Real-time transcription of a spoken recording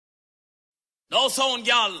No sound,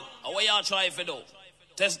 gal. What y'all try if you do?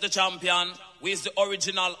 Test the champion. We is the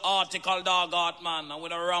original article dog art man. And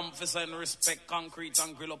with a ramp for send respect, concrete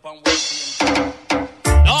and grill up and waiting.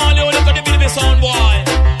 Now you look at the Billie sound boy.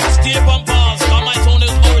 Stay up and pause. Cause my sound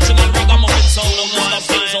is original ragamuffin sound. I'm gonna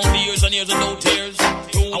stop sound for years and years and no tears.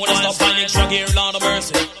 I wanna stop panic, track here, Lord of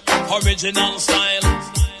mercy. Original style.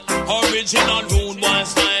 Original rude boy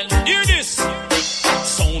style. Hear this.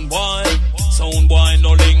 Sound boy,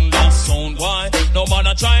 no linger. Sound boy, no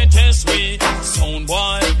man try and test me. Sound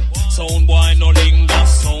boy, no linger.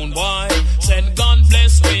 Sound boy, said God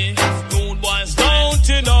bless me. Rude boy style. Don't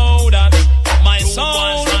you know that my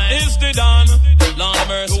sound is the dawn? Lord of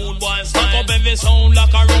mercy. Rude boy style. Pack up every sound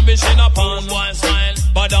like a rubbish in a pan. Rude boy style.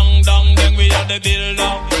 Badang dang, then we are the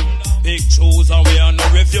builder. Big chooser, we are no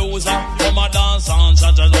refuser. Come a dance and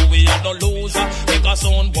judge, know we are no loser. Make a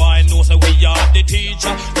sound boy know say we are the teacher.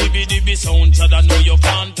 Dibby sound, judge know you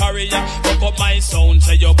can't carry ya. Buck up my sound,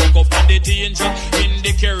 say you buck up on the danger. In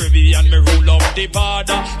the Caribbean, me rule up the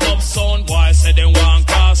border. Top sound boy say they want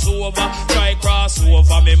cross over. Try cross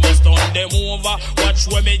over, me must turn them over. Watch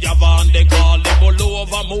when me have on, they call them pull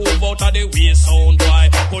over. Move out of the way, sound boy,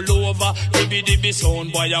 pull over. Dibby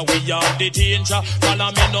sound boy, yeah, we are the danger.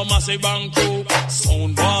 Follow me no massive bang crew.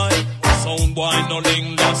 Sound boy, no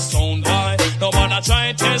linger. Sound boy, no man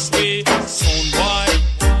try test we. Sound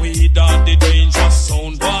boy, we done the danger.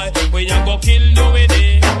 Sound boy, we a go kill you with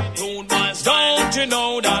it. Don't you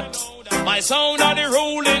know that my sound are the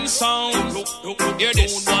rolling sound? Look, hear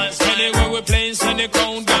this. Anywhere we play, send the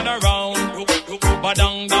crowd gather round.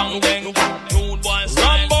 Badang dang dang.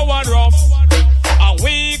 Rambo and rough, and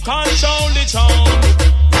we control the town.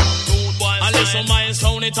 And listen, my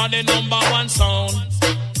sound, it's the #1 sound.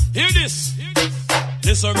 Hear this.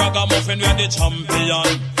 This a ragamuffin, we are the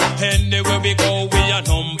champion. Anywhere we go, we are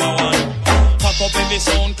 #1. Pack up every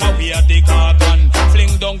sound, cause we are the gargan.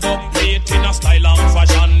 Fling down the plate in a style and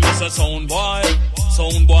fashion. Miss a sound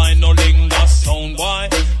boy, no linger. Sound boy,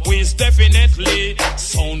 we is definitely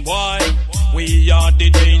sound boy. We are the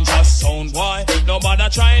danger, sound boy. Nobody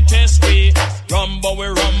try and test we. Rumble,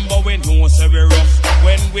 we know say we rough.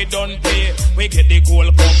 When we done play, we get the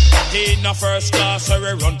gold cup. In the first class, so we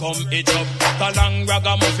run come each up. Kalang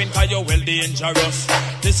ragamuffin, cause you well dangerous.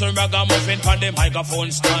 Listen ragamuffin on the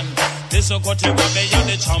microphone stand. Listen Cutty, what me and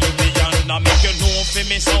the champion. Now make you know for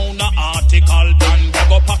me sound a article done. We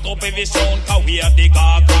go pack up every sound, cause we are the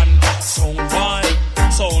gargan.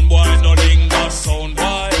 Sound boy, no linger. Sound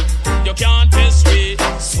boy, you can't test me.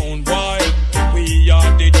 Sound boy, we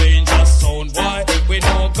are the danger. Sound boy, we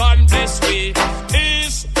know God bless we.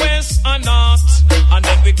 East, west and north, and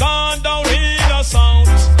then we gone down in the south.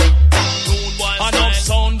 And up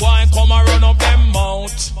sound boy, come and run up them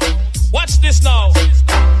mouth. Watch this now.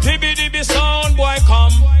 Dibby sound boy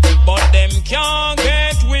come, but them can't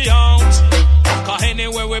get we out. Cause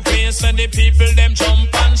anywhere we play, send the people them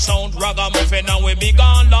jump and sound. Ragamuffin and we be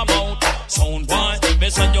gone the mouth. Sound boy, me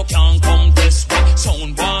say you can't come this way.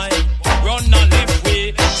 Sound boy, run a left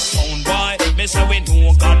way. Sound boy, me say we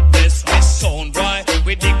know God bless we. Sound boy,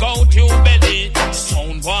 we dig out your belly.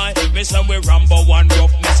 Sound boy, me say we Rambo one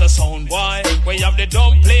rough. Me say sound boy, we have the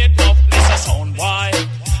dumb plate enough. Me say sound boy,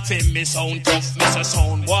 feel me sound tough. Me say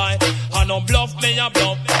sound boy, I don't bluff me a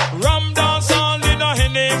bluff. Ram dance all in a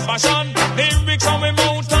any fashion. Lyrics on me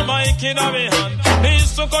mouth and mic in a me hand.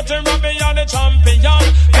 Needs to cut and rap me and the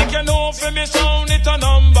champion. Make you know for me sound it a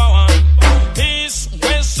 #1. East,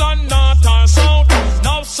 west and north and south.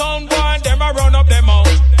 Now sound boy them a run up them out.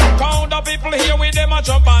 Count the people here with them a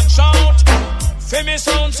jump and shout. For me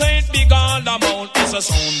sound say it big on the mouth. It's a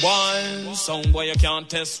sound boy you can't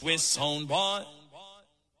test with sound boy.